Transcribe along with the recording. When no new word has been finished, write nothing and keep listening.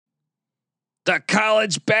The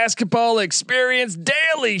College Basketball Experience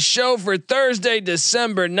Daily Show for Thursday,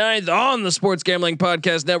 December 9th on the Sports Gambling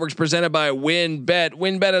Podcast Network, presented by WynnBET.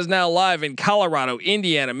 WynnBET is now live in Colorado,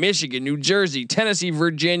 Indiana, Michigan, New Jersey, Tennessee,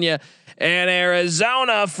 Virginia, and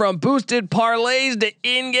Arizona. From boosted parlays to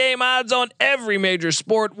in-game odds on every major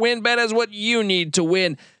sport, WynnBET is what you need to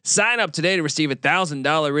win. Sign up today to receive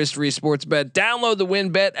 $1,000 risk-free sports bet. Download the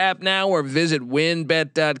WynnBET app now or visit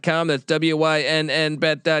wynnbet.com. That's WYNN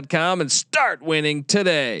bet.com and start winning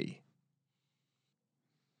today.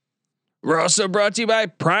 We're also brought to you by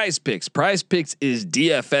Prize Picks. Prize Picks is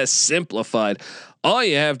DFS simplified. All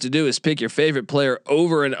you have to do is pick your favorite player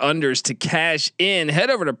over and unders to cash in. Head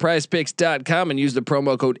over to prizepicks.com and use the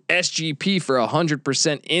promo code SGP for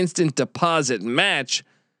 100% instant deposit match.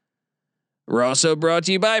 We're also brought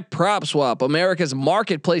to you by PropSwap, America's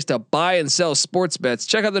marketplace to buy and sell sports bets.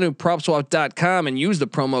 Check out the new PropSwap.com and use the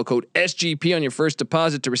promo code SGP on your first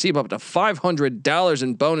deposit to receive up to $500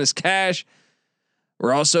 in bonus cash.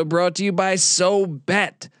 We're also brought to you by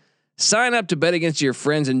SoBet. Sign up to bet against your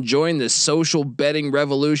friends and join the social betting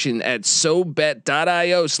revolution at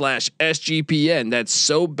SoBet.io/SGPN. That's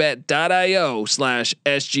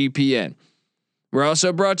SoBet.io/SGPN. We're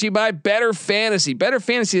also brought to you by Better Fantasy. Better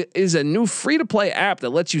Fantasy is a new free-to-play app that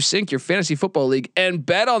lets you sync your fantasy football league and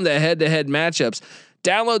bet on the head-to-head matchups.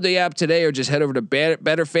 Download the app today or just head over to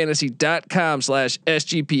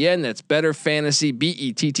betterfantasy.com/SGPN. That's Better Fantasy,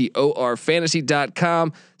 BETTOR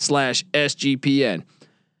fantasy.com/SGPN.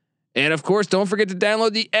 And of course, don't forget to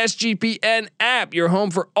download the SGPN app, your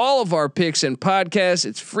home for all of our picks and podcasts.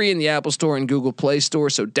 It's free in the Apple Store and Google Play Store,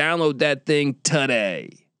 so download that thing today.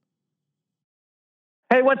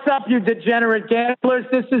 Hey, what's up, you degenerate gamblers?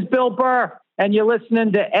 This is Bill Burr, and you're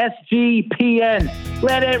listening to SGPN.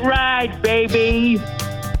 Let it ride, baby.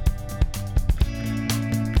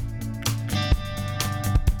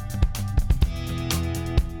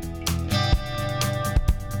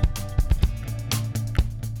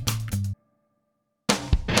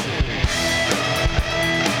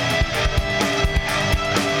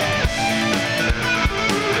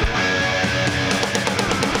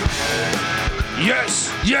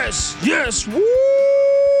 Yes. Woo!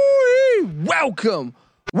 Welcome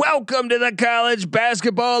to the College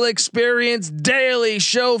Basketball Experience Daily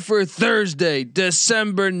Show for Thursday,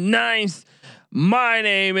 December 9th. My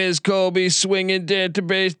name is Kobe Swinging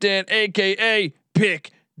Database Dan, aka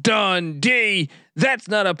Pick Dundee. That's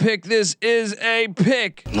not a pick. This is a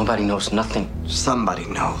pick. Nobody knows nothing. Somebody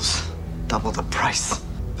knows. Double the price,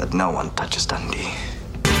 but no one touches Dundee.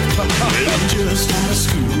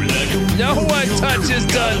 No one touches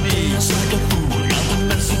Dundee.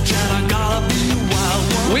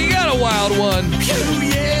 We got a wild one.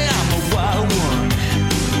 Yeah, I'm a wild one.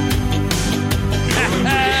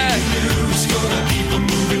 Gonna keep it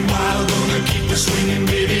moving wild, gonna keep it swinging,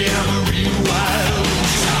 baby. I'm a real wild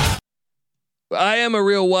child. I am a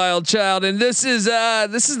real wild child, and this is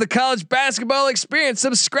the College Basketball Experience.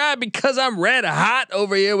 Subscribe because I'm red hot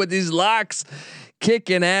over here with these locks.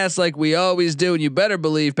 Kicking ass like we always do, and you better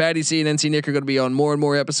believe Patty C and NC Nick are going to be on more and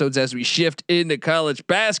more episodes as we shift into college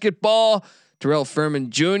basketball. Terrell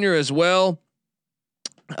Furman Jr. as well.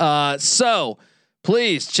 So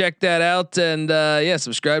please check that out and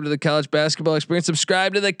subscribe to the College Basketball Experience.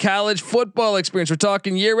 Subscribe to the College Football Experience. We're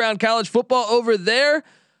talking year-round college football over there.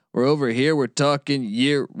 We're over here. We're talking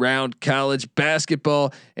year-round college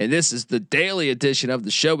basketball, and this is the daily edition of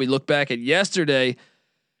the show. We look back at yesterday.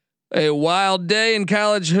 A wild day in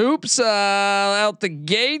college hoops. Out the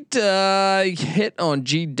gate, hit on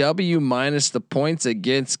GW minus the points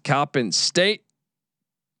against Coppin State.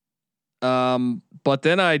 But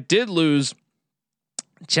then I did lose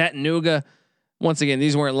Chattanooga. Once again,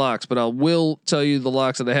 these weren't locks, but I will tell you the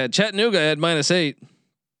locks that I had. Chattanooga had -8,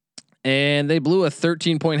 and they blew a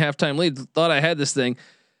 13-point halftime lead. Thought I had this thing,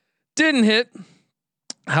 didn't hit.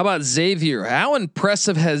 How about Xavier? How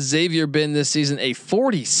impressive has Xavier been this season? A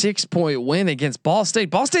 46-point win against Ball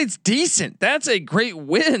State. Ball State's decent. That's a great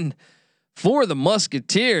win for the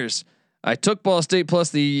Musketeers. I took Ball State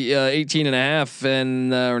plus the 18.5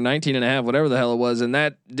 and or 19.5, whatever the hell it was, and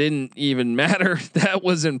that didn't even matter. That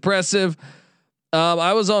was impressive.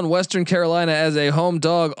 I was on Western Carolina as a home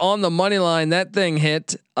dog on the money line. That thing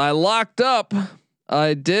hit. I locked up.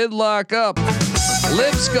 I did lock up.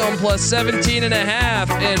 Lipscomb plus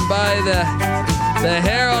 17.5, and by the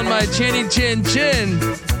hair on my chinny chin,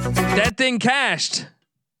 that thing cashed.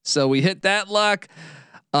 So we hit that lock.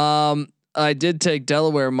 I did take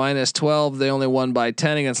Delaware -12. They only won by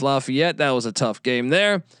 10 against Lafayette. That was a tough game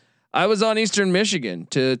there. I was on Eastern Michigan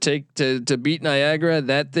to beat Niagara.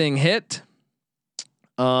 That thing hit.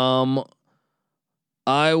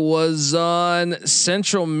 I was on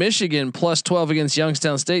Central Michigan +12 against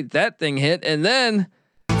Youngstown State. That thing hit. And then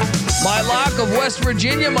my lock of West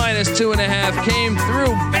Virginia -2.5 came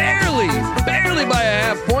through barely by a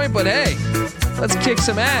half point. But hey, let's kick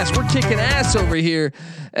some ass. We're kicking ass over here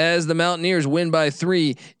as the Mountaineers win by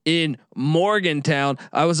 3 in Morgantown.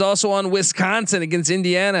 I was also on Wisconsin against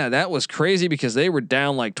Indiana. That was crazy because they were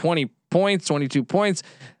down like 20 points, 22 points.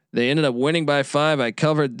 They ended up winning by 5. I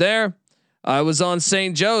covered there. I was on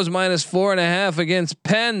St. Joe's -4.5 against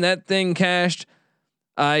Penn. That thing cashed.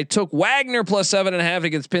 I took Wagner +7.5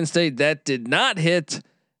 against Penn State. That did not hit.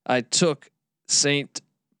 I took St.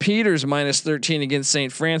 Peter's -13 against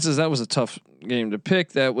St. Francis. That was a tough game to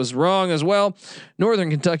pick. That was wrong as well. Northern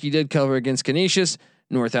Kentucky did cover against Canisius.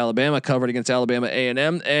 North Alabama covered against Alabama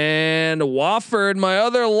A&M. And Wofford, my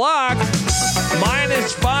other lock,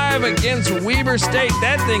 -5 against Weber State.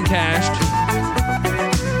 That thing cashed.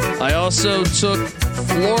 I also took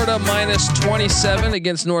Florida -27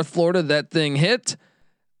 against North Florida. That thing hit.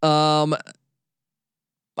 I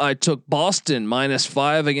took Boston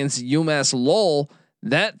 -5 against UMass Lowell.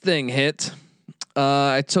 That thing hit.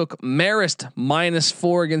 I took Marist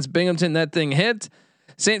 -4 against Binghamton. That thing hit.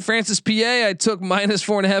 St. Francis, PA. I took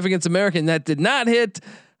 -4.5 against American. That did not hit.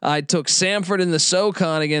 I took Samford in the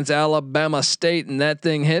SoCon against Alabama State, and that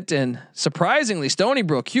thing hit. And surprisingly, Stony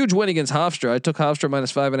Brook, huge win against Hofstra. I took Hofstra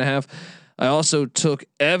 -5.5. I also took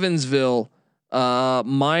Evansville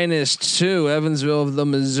 -2. Evansville of the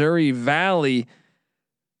Missouri Valley,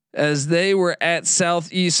 as they were at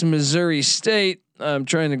Southeast Missouri State. I'm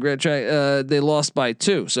trying to track. They lost by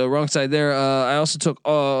 2, so wrong side there. I also took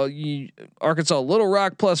Arkansas Little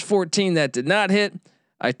Rock +14. That did not hit.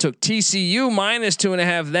 I took TCU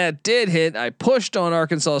 -2.5. That did hit. I pushed on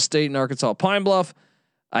Arkansas State and Arkansas Pine Bluff.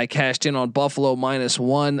 I cashed in on Buffalo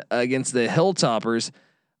 -1 against the Hilltoppers.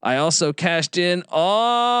 I also cashed in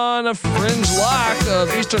on a fringe lock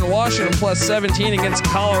of Eastern Washington +17 against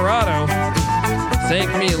Colorado.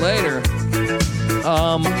 Thank me later.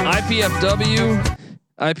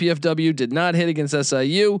 IPFW did not hit against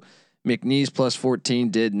SIU. McNeese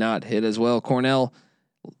 +14 did not hit as well. Cornell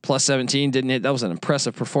 +17 didn't hit. That was an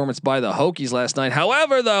impressive performance by the Hokies last night.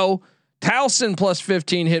 However, though, Towson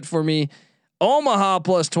 +15 hit for me. Omaha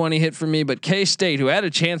 +20 hit for me, but K-State, who had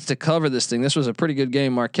a chance to cover this thing, this was a pretty good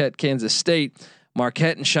game. Marquette, Kansas State.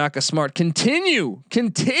 Marquette and Shaka Smart continue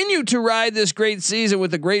to ride this great season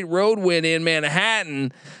with a great road win in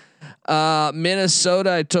Manhattan.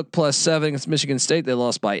 Minnesota, I took +7 against Michigan State. They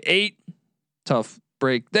lost by 8. Tough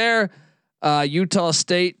break there. Utah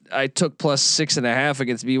State, I took +6.5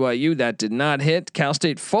 against BYU. That did not hit. Cal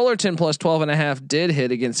State Fullerton +12.5 did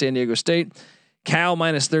hit against San Diego State. Cal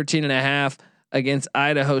 -13.5 against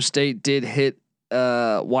Idaho State did hit.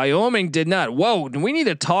 Wyoming did not. Whoa, we need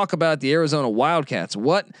to talk about the Arizona Wildcats.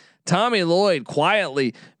 What? Tommy Lloyd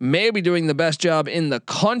quietly maybe doing the best job in the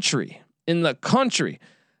country.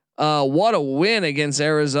 What a win against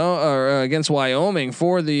Arizona or against Wyoming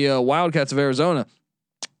for the Wildcats of Arizona.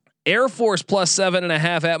 Air Force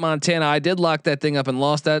 +7.5 at Montana. I did lock that thing up and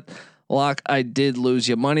lost that lock. I did lose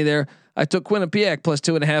you money there. I took Quinnipiac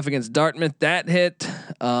 +2.5 against Dartmouth. That hit.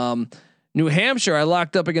 New Hampshire, I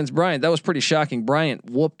locked up against Bryant. That was pretty shocking. Bryant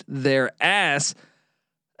whooped their ass.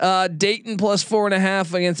 Dayton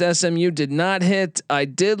 +4.5 against SMU did not hit. I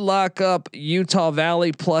did lock up Utah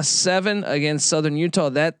Valley +7 against Southern Utah.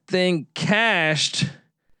 That thing cashed.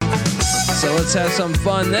 So let's have some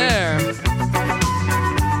fun there.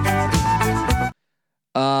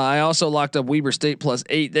 I also locked up Weber State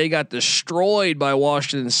 +8. They got destroyed by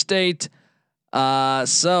Washington State.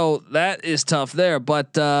 So that is tough there.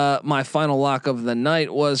 But my final lock of the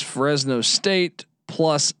night was Fresno State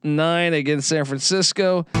 +9 against San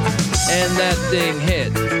Francisco, and that thing hit.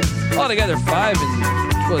 Altogether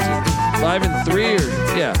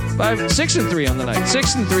 6-3 on the night.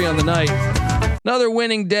 6-3 on the night. Another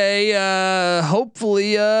winning day.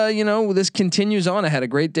 Hopefully, this continues on. I had a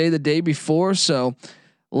great day the day before, so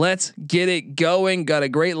let's get it going. Got a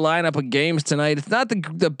great lineup of games tonight. It's not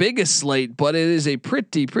the biggest slate, but it is a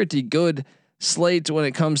pretty good slate when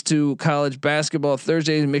it comes to college basketball.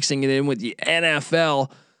 Thursdays, mixing it in with the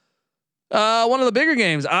NFL. One of the bigger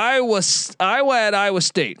games, Iowa at Iowa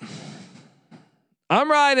State.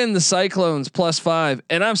 I'm riding the Cyclones +5,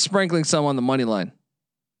 and I'm sprinkling some on the money line.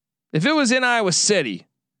 If it was in Iowa City,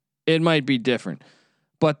 it might be different,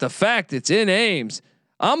 but the fact it's in Ames,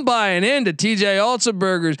 I'm buying into TJ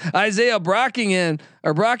Altenberger's, Isaiah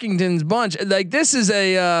Brockington's bunch. Like this is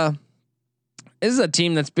a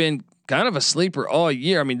team that's been kind of a sleeper all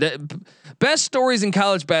year. I mean, the best stories in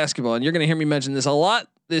college basketball, and you're going to hear me mention this a lot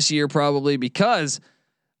this year probably because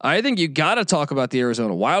I think you got to talk about the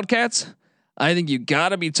Arizona Wildcats. I think you got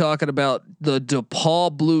to be talking about the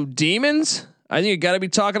DePaul Blue Demons. I think you got to be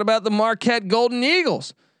talking about the Marquette Golden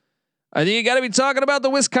Eagles. I think you got to be talking about the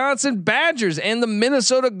Wisconsin Badgers and the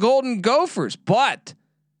Minnesota Golden Gophers. But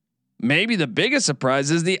maybe the biggest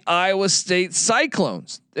surprise is the Iowa State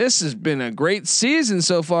Cyclones. This has been a great season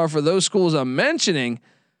so far for those schools I'm mentioning.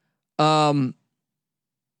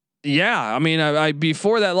 Yeah, I mean, I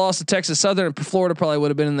before that loss to Texas Southern and Florida probably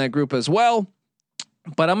would have been in that group as well.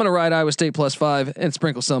 But I'm going to ride Iowa State +5 and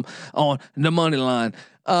sprinkle some on the money line.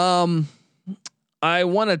 I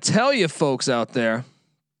want to tell you folks out there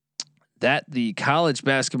that the college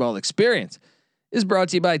basketball experience is brought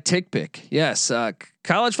to you by TickPick. Yes,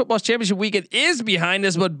 college football championship weekend is behind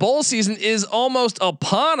us, but bowl season is almost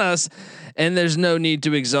upon us. And there's no need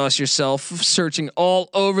to exhaust yourself searching all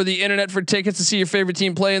over the internet for tickets to see your favorite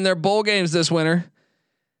team play in their bowl games this winter.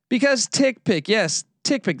 Because TickPick, yes,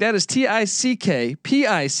 TickPick, that is TickPick,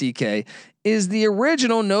 is the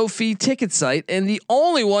original no-fee ticket site and the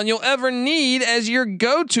only one you'll ever need as your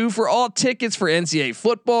go-to for all tickets for NCAA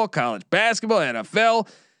football, college basketball, NFL,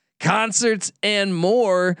 concerts, and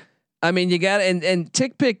more. I mean, you got and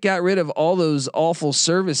TickPick got rid of all those awful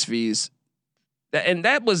service fees, and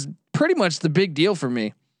that was pretty much the big deal for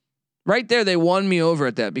me. Right there, they won me over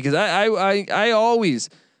at that because I always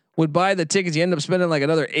would buy the tickets. You end up spending like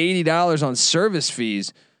another $80 on service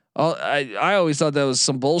fees. I always thought that was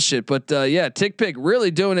some bullshit, but yeah, TickPick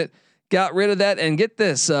really doing it. Got rid of that, and get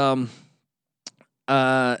this: if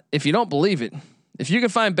you don't believe it, if you can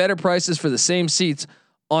find better prices for the same seats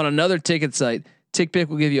on another ticket site, TickPick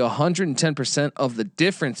will give you 110% of the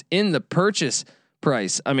difference in the purchase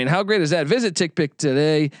price. I mean, how great is that? Visit TickPick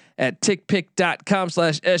today at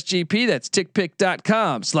tickpick.com/SGP. That's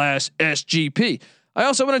tickpick.com/SGP. I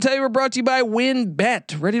also want to tell you we're brought to you by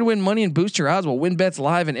WynnBET. Ready to win money and boost your odds? Well, WynnBET's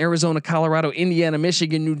live in Arizona, Colorado, Indiana,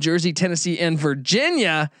 Michigan, New Jersey, Tennessee, and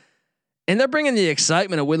Virginia. And they're bringing the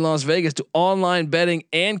excitement of Wynn Las Vegas to online betting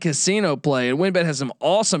and casino play. And WynnBET has some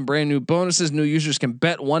awesome brand new bonuses. New users can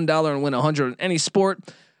bet $1 and win $100 on any sport.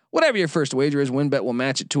 Whatever your first wager is, WynnBET will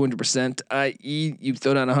match it 200%. I.e., you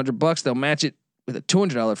throw down $100, they'll match it with a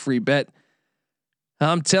 $200 free bet.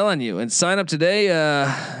 I'm telling you, and sign up today.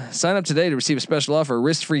 Sign up today to receive a special offer: a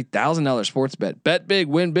risk-free $1,000 sports bet. Bet big,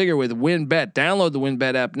 win bigger with WynnBET. Download the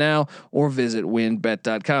WynnBET app now, or visit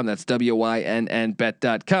wynnbet.com. That's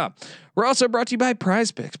WYNNBet.com. We're also brought to you by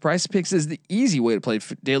PrizePicks. PrizePicks is the easy way to play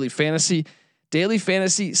daily fantasy. Daily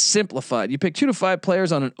fantasy simplified. You pick 2 to 5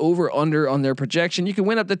 players on an over/under on their projection. You can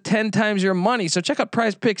win up to 10 times your money. So check out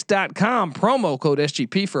PrizePicks.com. Promo code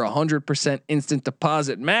SGP for 100% instant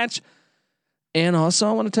deposit match. And also,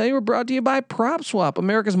 I want to tell you, we're brought to you by PropSwap,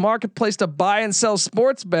 America's marketplace to buy and sell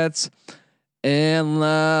sports bets. And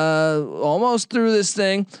almost through this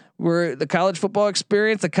thing, we're the college football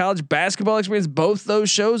experience, the college basketball experience. Both those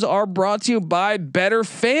shows are brought to you by Better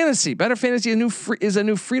Fantasy. Better Fantasy is a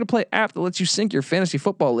new free-to-play app that lets you sync your fantasy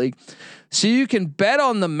football league, so you can bet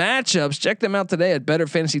on the matchups. Check them out today at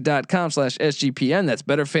betterfantasy.com/SGPN. That's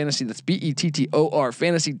Better Fantasy. That's BETTOR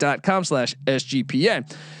fantasy.com/SGPN.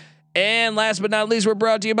 And last but not least, we're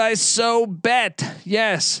brought to you by SoBet.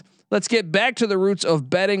 Yes, let's get back to the roots of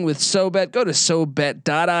betting with SoBet. Go to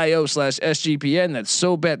SoBet.io/SGPN. That's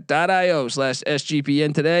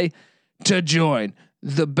SoBet.io/SGPN today to join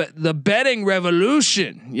the betting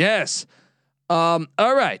revolution. Yes. All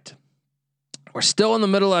right. We're still in the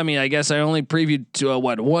middle. I mean, I guess I only previewed to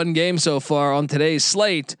one game so far on today's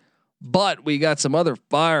slate, but we got some other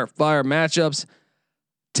fire matchups.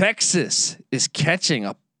 Texas is catching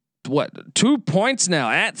up. 2 points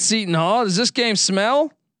now at Seton Hall. Does this game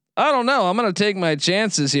smell? I don't know. I'm going to take my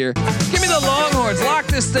chances here. Give me the Longhorns. Lock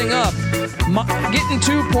this thing up. Getting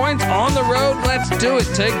 2 points on the road. Let's do it.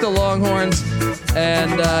 Take the Longhorns.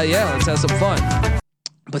 And yeah, let's have some fun.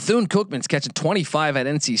 Bethune-Cookman's catching 25 at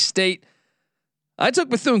NC State. I took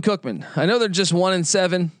Bethune-Cookman. I know they're just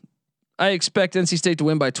 1-7. I expect NC State to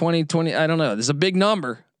win by 20. I don't know. There's a big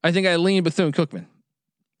number. I think I lean Bethune-Cookman.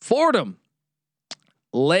 Fordham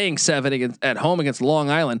laying 7 at home against Long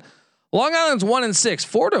Island. Long Island's 1-6.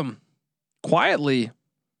 Fordham quietly,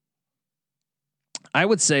 I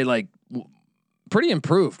would say, like pretty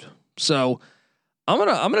improved. So I'm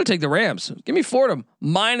gonna take the Rams. Give me Fordham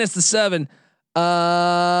minus the 7.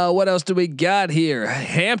 What else do we got here?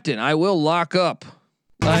 Hampton, I will lock up.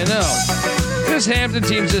 I know this Hampton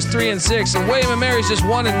team's just 3-6, and William and Mary's just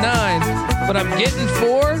 1-9. But I'm getting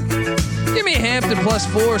 4. Give me Hampton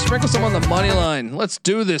 +4. Sprinkle some on the money line. Let's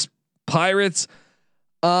do this, Pirates.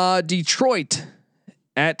 Detroit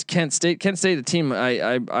at Kent State. Kent State, a team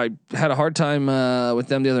I had a hard time with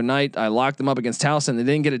them the other night. I locked them up against Towson. They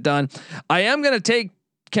didn't get it done. I am going to take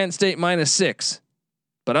Kent State -6,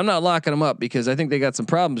 but I'm not locking them up because I think they got some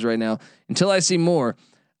problems right now. Until I see more,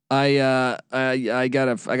 I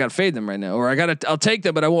gotta fade them right now, or I'll take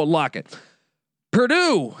them, but I won't lock it.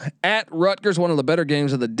 Purdue at Rutgers, one of the better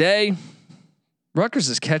games of the day. Rutgers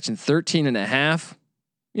is catching 13.5.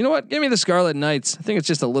 You know what? Give me the Scarlet Knights. I think it's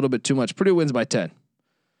just a little bit too much. Purdue wins by 10.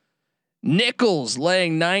 Nichols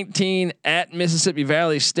laying 19 at Mississippi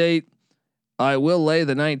Valley State. I will lay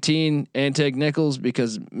the 19 and take Nichols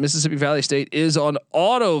because Mississippi Valley State is on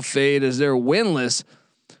auto fade as they're winless.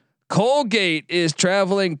 Colgate is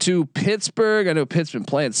traveling to Pittsburgh. I know Pitt's been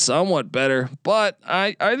playing somewhat better, but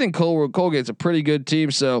I think Colgate's a pretty good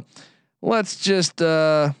team. So let's just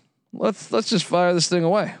fire this thing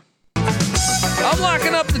away. I'm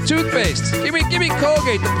locking up the toothpaste. Give me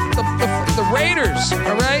Colgate, the Raiders.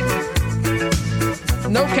 All right,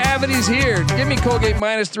 no cavities here. Give me Colgate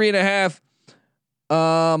 -3.5.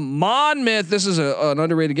 Monmouth, this is an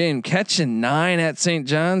underrated game, catching 9 at St.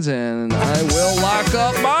 John's, and I will lock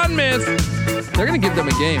up Monmouth. They're going to give them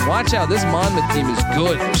a game. Watch out, this Monmouth team is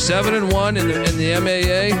good. They're 7-1 in the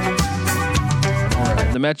MAA,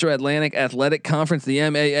 or the Metro Atlantic Athletic Conference, the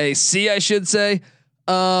MAAC, I should say.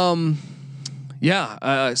 Sign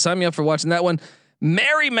me up for watching that one.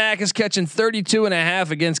 Merrimack is catching 32.5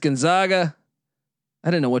 against Gonzaga. I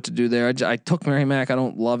didn't know what to do there. I took Merrimack. I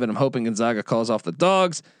don't love it. I'm hoping Gonzaga calls off the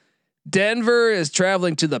dogs. Denver is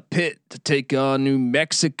traveling to the Pit to take on New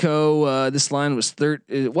Mexico. This line was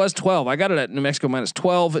it was 12. I got it at New Mexico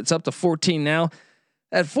 -12. It's up to 14 now.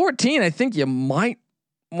 At 14, I think you might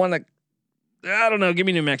want to. I don't know. Give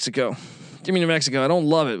me New Mexico. Give me New Mexico. I don't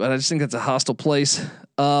love it, but I just think that's a hostile place.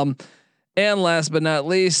 And last but not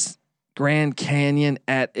least, Grand Canyon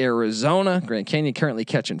at Arizona. Grand Canyon currently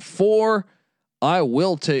catching 4. I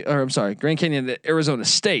will take, or I'm sorry, Grand Canyon at Arizona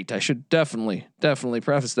State. I should definitely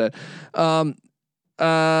preface that.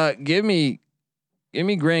 Give me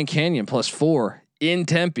Grand Canyon +4 in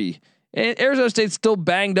Tempe. And Arizona State's still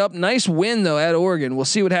banged up. Nice win though at Oregon. We'll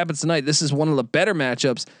see what happens tonight. This is one of the better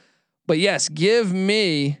matchups. But yes, give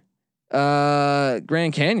me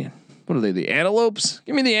Grand Canyon. What are they? The Antelopes?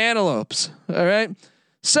 Give me the Antelopes. All right.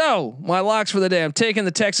 So my locks for the day. I'm taking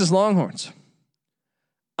the Texas Longhorns.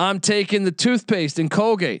 I'm taking the toothpaste in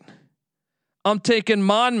Colgate. I'm taking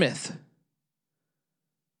Monmouth.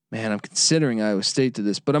 Man, I'm considering Iowa State to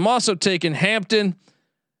this, but I'm also taking Hampton.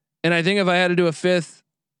 And I think if I had to do a fifth,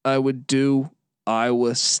 I would do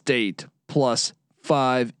Iowa State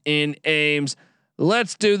 +5 in Ames.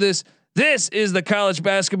 Let's do this. This is the College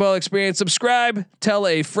Basketball Experience. Subscribe, tell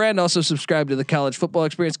a friend. Also subscribe to the College Football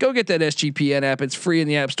Experience. Go get that SGPN app. It's free in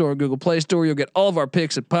the App Store and Google Play Store. You'll get all of our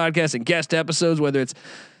picks and podcasts and guest episodes, whether it's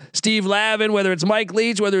Steve Lavin, whether it's Mike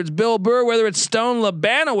Leach, whether it's Bill Burr, whether it's Stone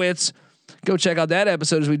Labanowitz. Go check out that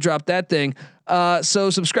episode as we drop that thing. So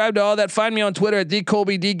subscribe to all that. Find me on Twitter at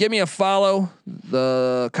DColbyD. Give me a follow.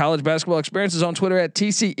 The College Basketball Experience is on Twitter at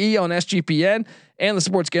TCE on SGPN. And the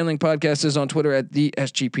Sports Gambling Podcast is on Twitter at the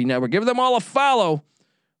SGP Network. Give them all a follow.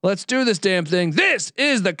 Let's do this damn thing. This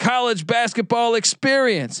is the College Basketball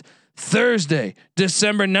Experience. Thursday,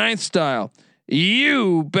 December 9th style.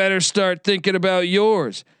 You better start thinking about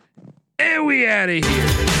yours. And we out of here. Well,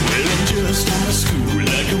 I'm just out of school.